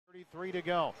3 to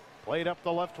go. Played up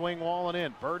the left wing wall and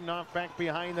in. Berdin off back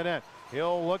behind the net.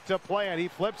 He'll look to play it. He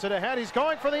flips it ahead. He's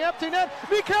going for the empty net.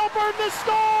 Mikhail has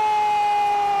scored!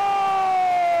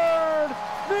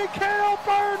 Mikhail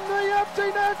Berdin, the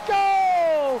empty net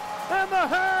goal! And the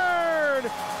Herd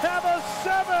have a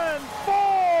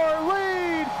 7-4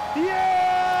 lead. Yeah,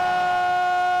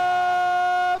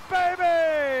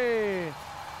 baby!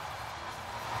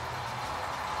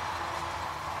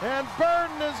 And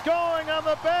Berdin is going on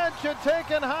the bench and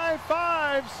taking high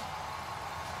fives.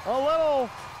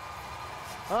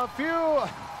 A few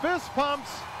fist pumps,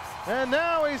 and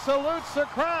now he salutes the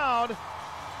crowd.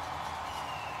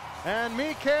 And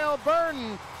Mikhail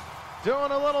Berdin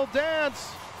doing a little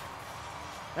dance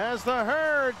as the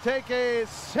Herd take a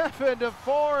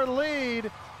 7-4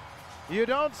 lead. You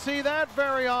don't see that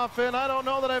very often. I don't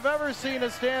know that I've ever seen a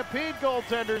Stampede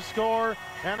goaltender score,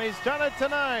 and he's done it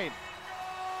tonight.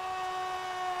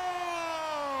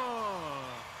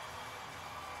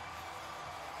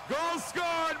 Goal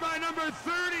scored by number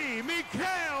 30,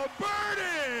 Mikhail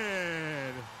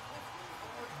Berdin.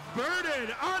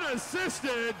 Berdin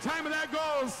unassisted. Time of that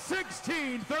goal,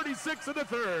 16:36 of the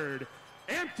third.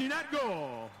 Empty net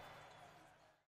goal.